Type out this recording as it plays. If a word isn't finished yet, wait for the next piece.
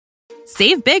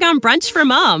Save big on brunch for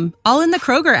mom, all in the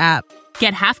Kroger app.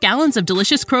 Get half gallons of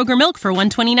delicious Kroger milk for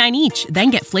 $1.29 each.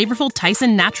 Then get flavorful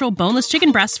Tyson natural boneless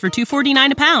chicken breasts for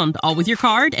 $2.49 a pound, all with your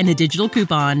card and a digital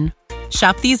coupon.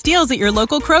 Shop these deals at your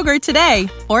local Kroger today,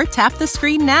 or tap the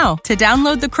screen now to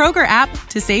download the Kroger app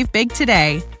to save big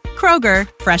today. Kroger,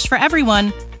 fresh for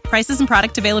everyone. Prices and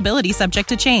product availability subject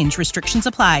to change. Restrictions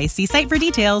apply. See site for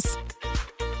details.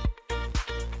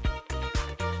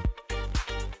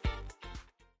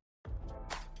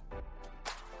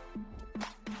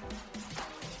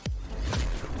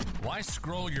 Why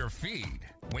scroll your feed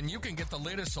when you can get the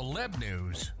latest celeb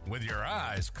news with your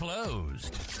eyes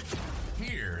closed?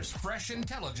 Here's fresh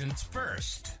intelligence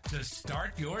first to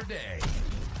start your day.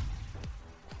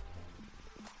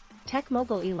 Tech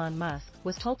mogul Elon Musk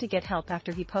was told to get help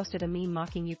after he posted a meme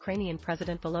mocking Ukrainian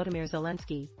President Volodymyr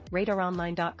Zelenskyy,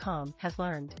 RadarOnline.com has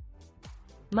learned.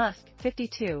 Musk,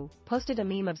 52, posted a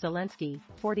meme of Zelenskyy,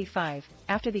 45,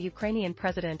 after the Ukrainian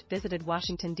president visited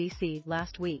Washington, D.C.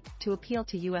 last week to appeal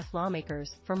to U.S.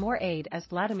 lawmakers for more aid as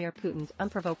Vladimir Putin's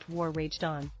unprovoked war raged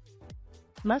on.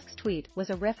 Musk's tweet was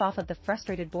a riff off of the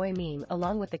frustrated boy meme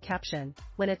along with the caption,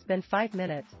 "When it's been 5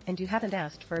 minutes and you haven't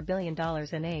asked for $1 billion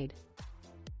in aid."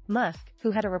 Musk,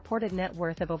 who had a reported net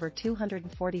worth of over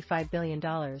 $245 billion,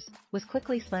 was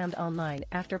quickly slammed online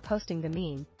after posting the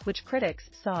meme, which critics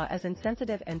saw as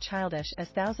insensitive and childish as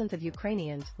thousands of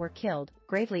Ukrainians were killed,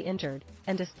 gravely injured,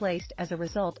 and displaced as a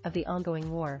result of the ongoing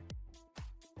war.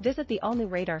 Visit the all-new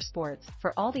Radar Sports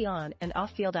for all the on- and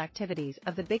off-field activities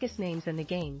of the biggest names in the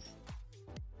games.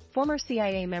 Former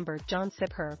CIA member John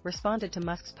Sipher responded to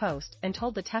Musk's post and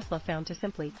told the Tesla founder to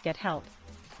simply get help.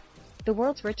 The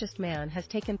world's richest man has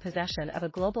taken possession of a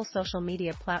global social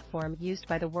media platform used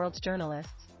by the world's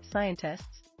journalists,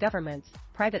 scientists, governments,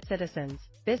 private citizens,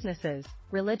 businesses,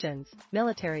 religions,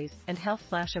 militaries, and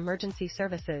health/emergency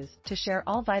services to share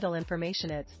all vital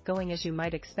information. It's going as you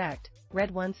might expect,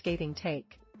 read one scathing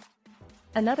take.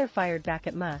 Another fired back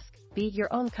at Musk,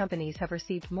 your own companies have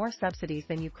received more subsidies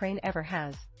than Ukraine ever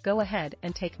has, go ahead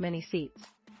and take many seats.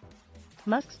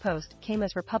 Musk's post came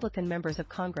as Republican members of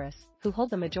Congress, who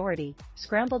hold the majority,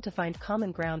 scrambled to find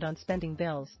common ground on spending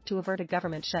bills to avert a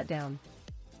government shutdown.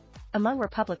 Among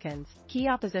Republicans, key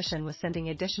opposition was sending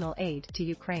additional aid to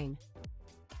Ukraine.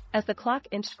 As the clock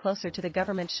inched closer to the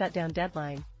government shutdown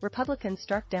deadline, Republicans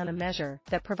struck down a measure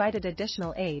that provided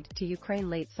additional aid to Ukraine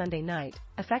late Sunday night,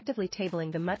 effectively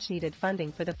tabling the much-needed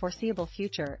funding for the foreseeable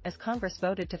future as Congress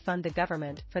voted to fund the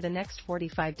government for the next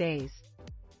 45 days.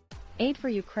 Aid for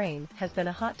Ukraine has been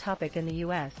a hot topic in the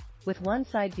U.S., with one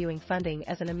side viewing funding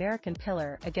as an American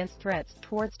pillar against threats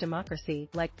towards democracy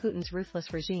like Putin's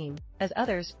ruthless regime, as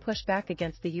others push back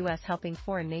against the U.S. helping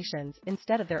foreign nations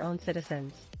instead of their own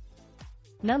citizens.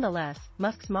 Nonetheless,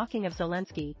 Musk's mocking of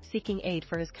Zelenskyy seeking aid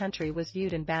for his country was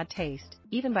viewed in bad taste,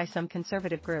 even by some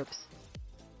conservative groups.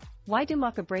 Why do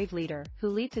mock a brave leader who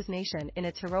leads his nation in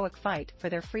its heroic fight for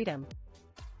their freedom?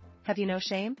 Have you no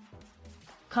shame?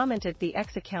 Commented the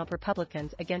X account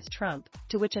Republicans Against Trump,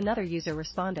 to which another user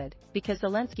responded, because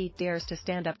Zelenskyy dares to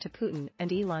stand up to Putin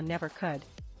and Elon never could.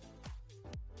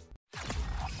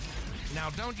 Now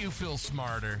don't you feel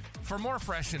smarter? For more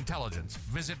fresh intelligence,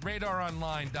 visit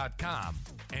RadarOnline.com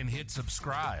and hit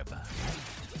subscribe.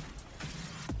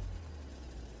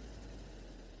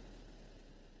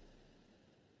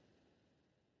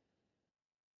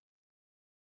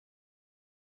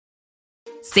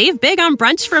 Save big on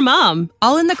brunch for mom,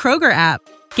 all in the Kroger app.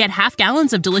 Get half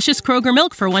gallons of delicious Kroger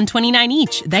milk for $1.29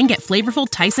 each. Then get flavorful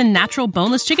Tyson natural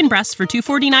boneless chicken breasts for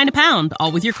 $2.49 a pound,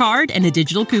 all with your card and a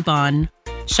digital coupon.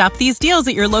 Shop these deals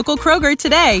at your local Kroger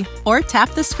today, or tap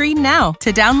the screen now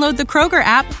to download the Kroger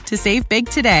app to save big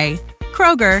today.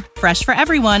 Kroger, fresh for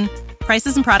everyone.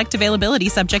 Prices and product availability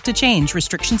subject to change.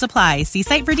 Restrictions apply. See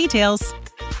site for details.